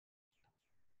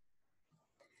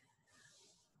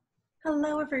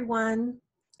Hello, everyone.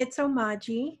 It's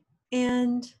Omaji,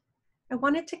 and I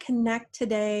wanted to connect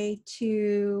today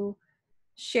to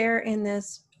share in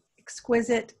this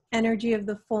exquisite energy of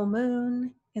the full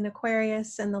moon in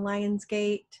Aquarius and the Lion's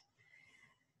Gate,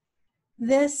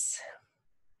 this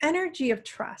energy of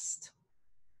trust,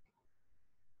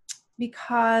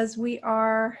 because we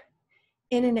are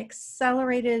in an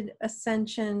accelerated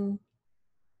ascension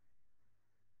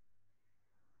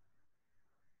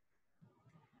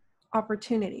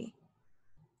opportunity.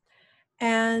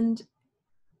 And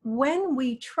when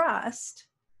we trust,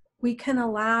 we can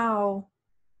allow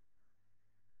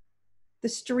the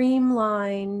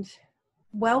streamlined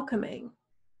welcoming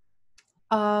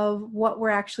of what we're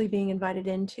actually being invited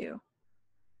into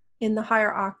in the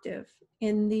higher octave,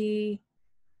 in the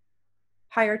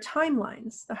higher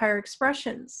timelines, the higher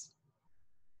expressions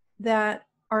that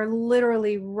are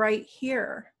literally right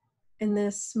here in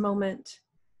this moment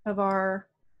of our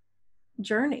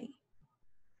journey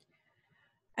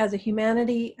as a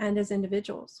humanity and as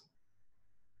individuals.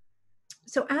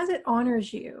 So as it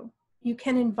honors you, you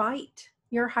can invite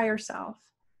your higher self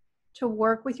to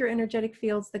work with your energetic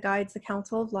fields, the guides, the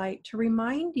council of light, to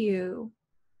remind you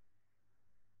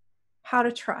how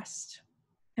to trust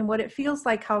and what it feels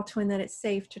like, how to, and that it's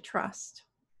safe to trust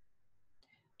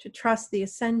the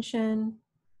ascension,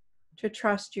 to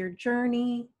trust your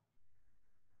journey,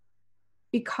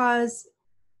 because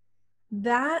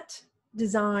that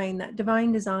design, that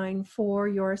divine design for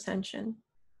your ascension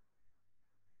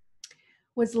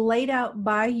was laid out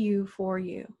by you for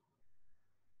you.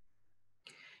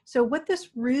 So what this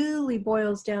really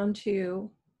boils down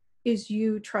to is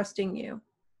you trusting you.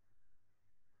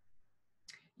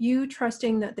 You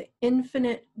trusting that the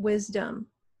infinite wisdom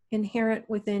inherent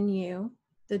within you,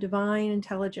 the divine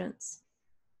intelligence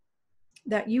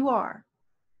that you are,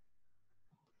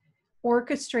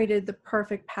 orchestrated the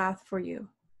perfect path for you.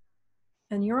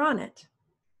 And you're on it.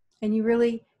 And you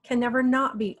really can never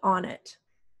not be on it.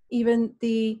 Even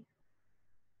the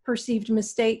perceived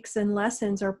mistakes and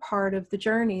lessons are part of the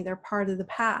journey. They're part of the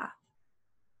path.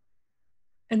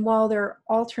 And while there are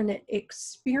alternate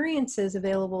experiences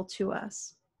available to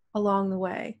us along the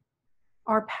way,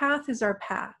 our path is our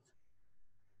path.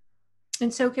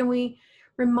 And so can we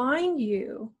remind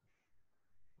you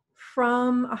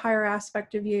from a higher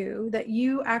aspect of you that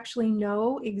you actually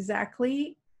know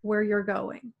exactly where you're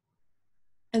going.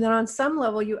 And that on some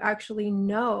level, you actually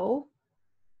know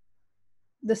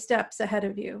the steps ahead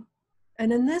of you.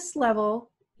 And in this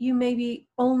level, you maybe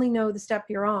only know the step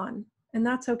you're on. And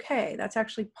that's okay. That's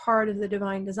actually part of the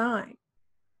divine design,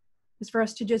 is for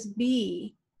us to just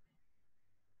be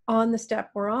on the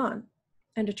step we're on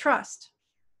and to trust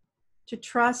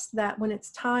that when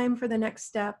it's time for the next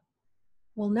step,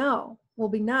 we'll know, we'll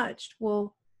be nudged,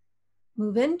 we'll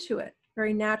move into it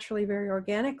very naturally, very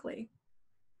organically.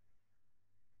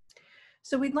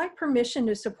 So we'd like permission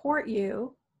to support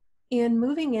you in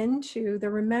moving into the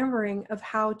remembering of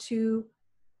how to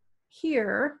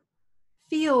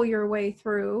feel your way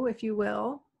through, if you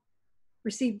will,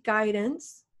 receive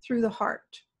guidance through the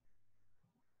heart.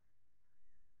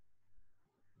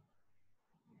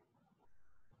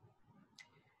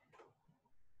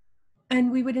 And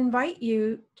we would invite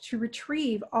you to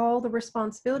retrieve all the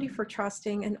responsibility for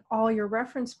trusting and all your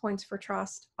reference points for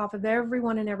trust off of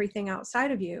everyone and everything outside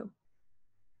of you,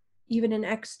 even an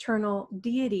external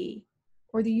deity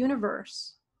or the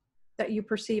universe that you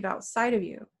perceive outside of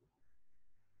you,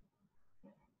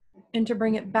 and to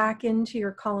bring it back into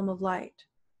your column of light.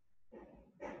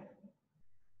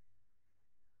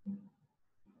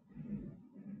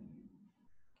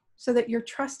 So that you're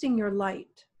trusting your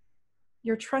light.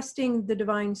 You're trusting the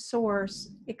divine source,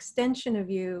 extension of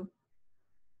you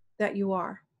that you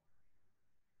are.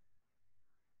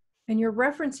 And you're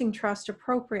referencing trust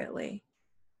appropriately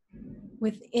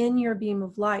within your beam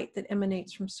of light that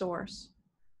emanates from source.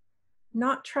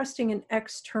 Not trusting an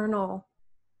external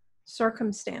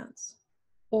circumstance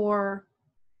or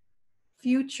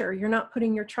future. You're not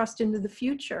putting your trust into the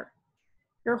future.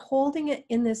 You're holding it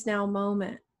in this now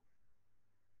moment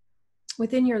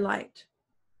within your light.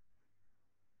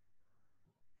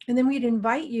 And then we'd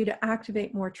invite you to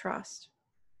activate more trust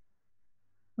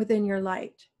within your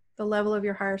light, the level of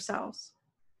your higher selves.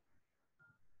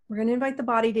 We're going to invite the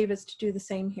body devas to do the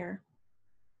same here.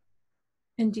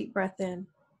 And deep breath in.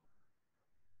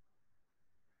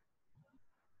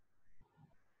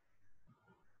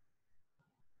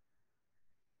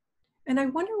 And I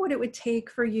wonder what it would take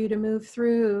for you to move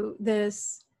through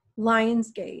this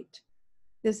Lion's Gate,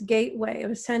 this gateway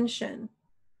of ascension,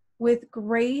 with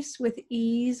grace, with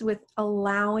ease, with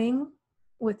allowing,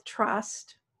 with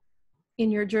trust in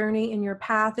your journey, in your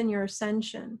path, in your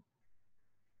ascension,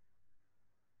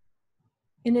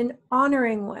 in an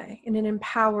honoring way, in an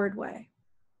empowered way.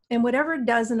 And whatever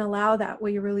doesn't allow that, will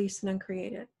you release and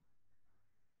uncreate it?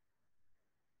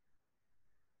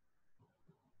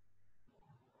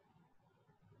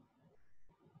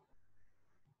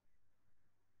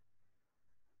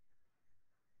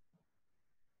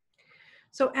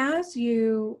 So as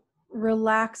you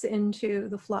relax into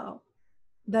the flow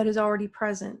that is already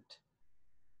present,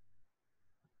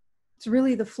 it's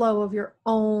really the flow of your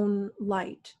own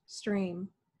light stream.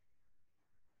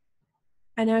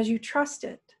 And as you trust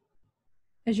it,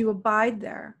 as you abide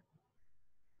there,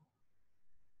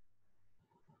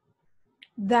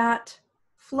 that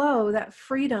flow, that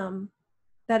freedom,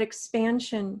 that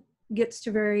expansion gets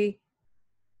to very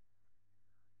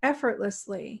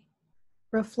effortlessly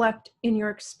reflect in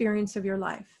your experience of your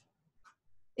life,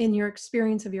 in your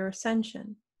experience of your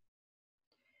ascension.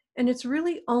 And it's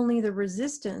really only the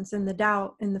resistance and the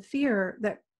doubt and the fear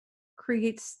that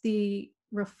creates the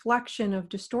reflection of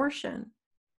distortion,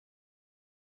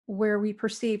 where we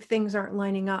perceive things aren't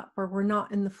lining up or we're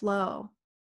not in the flow.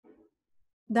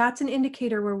 That's an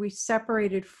indicator where we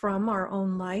separated from our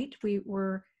own light. We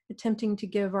were attempting to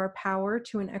give our power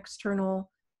to an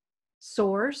external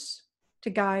source to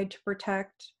guide, to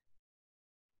protect.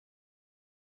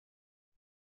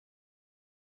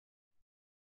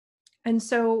 And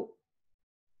so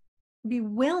be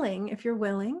willing, if you're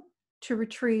willing, to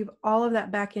retrieve all of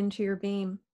that back into your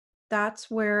beam. That's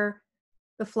where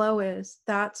the flow is.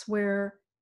 That's where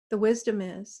the wisdom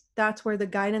is. That's where the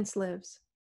guidance lives.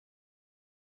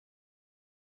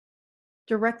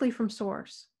 Directly from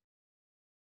source.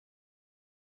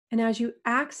 And as you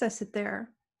access it there,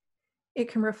 it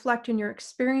can reflect in your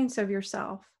experience of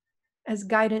yourself as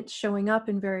guidance showing up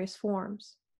in various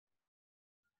forms.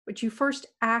 But you first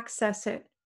access it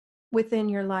within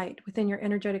your light, within your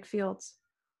energetic fields.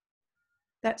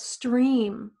 That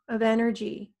stream of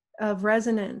energy, of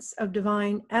resonance, of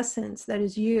divine essence that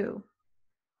is you.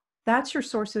 That's your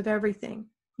source of everything.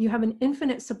 You have an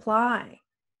infinite supply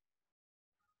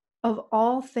of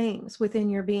all things within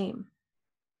your beam,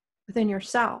 within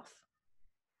yourself.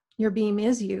 Your beam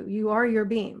is you. You are your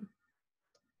beam.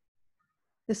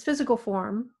 This physical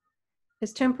form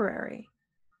is temporary.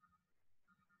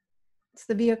 It's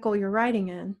the vehicle you're riding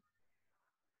in.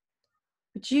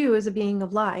 But you, as a being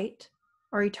of light,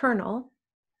 are eternal,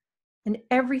 and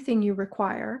everything you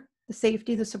require, the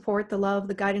safety, the support, the love,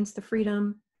 the guidance, the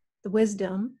freedom, the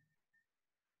wisdom,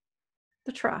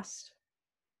 the trust,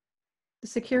 the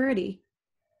security,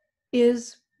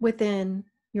 is within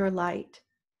your light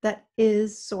that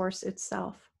is source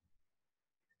itself.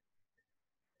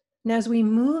 And as we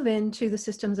move into the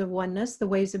systems of oneness, the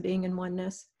ways of being in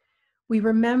oneness, we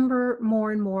remember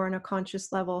more and more on a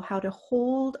conscious level how to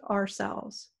hold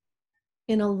ourselves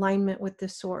in alignment with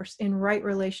this source, in right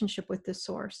relationship with this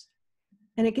source.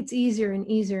 And it gets easier and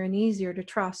easier and easier to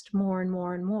trust more and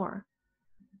more and more.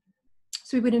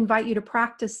 So we would invite you to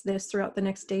practice this throughout the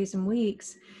next days and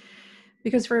weeks,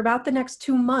 because for about the next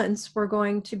 2 months, we're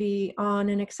going to be on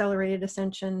an accelerated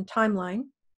ascension timeline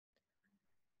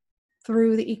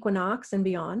through the equinox and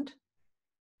beyond.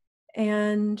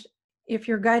 And if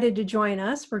you're guided to join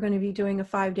us, we're going to be doing a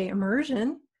 5-day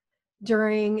immersion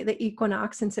during the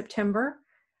equinox in September.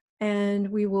 And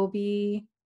we will be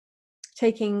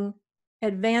taking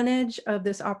advantage of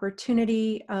this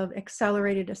opportunity of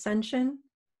accelerated ascension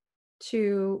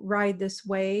to ride this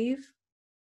wave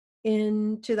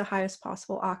into the highest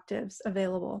possible octaves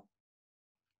available.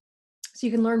 So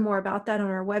you can learn more about that on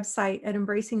our website at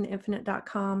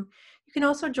embracingtheinfinite.com. You can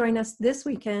also join us this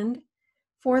weekend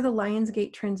for the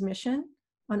Lionsgate transmission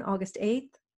on August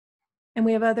 8th. And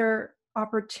we have other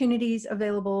opportunities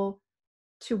available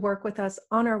to work with us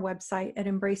on our website at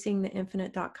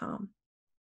embracingtheinfinite.com.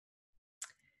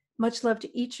 Much love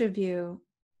to each of you,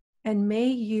 and may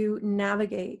you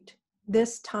navigate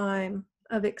this time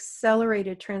of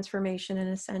accelerated transformation and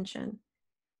ascension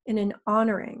in an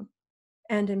honoring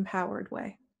and empowered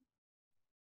way.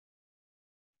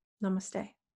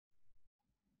 Namaste.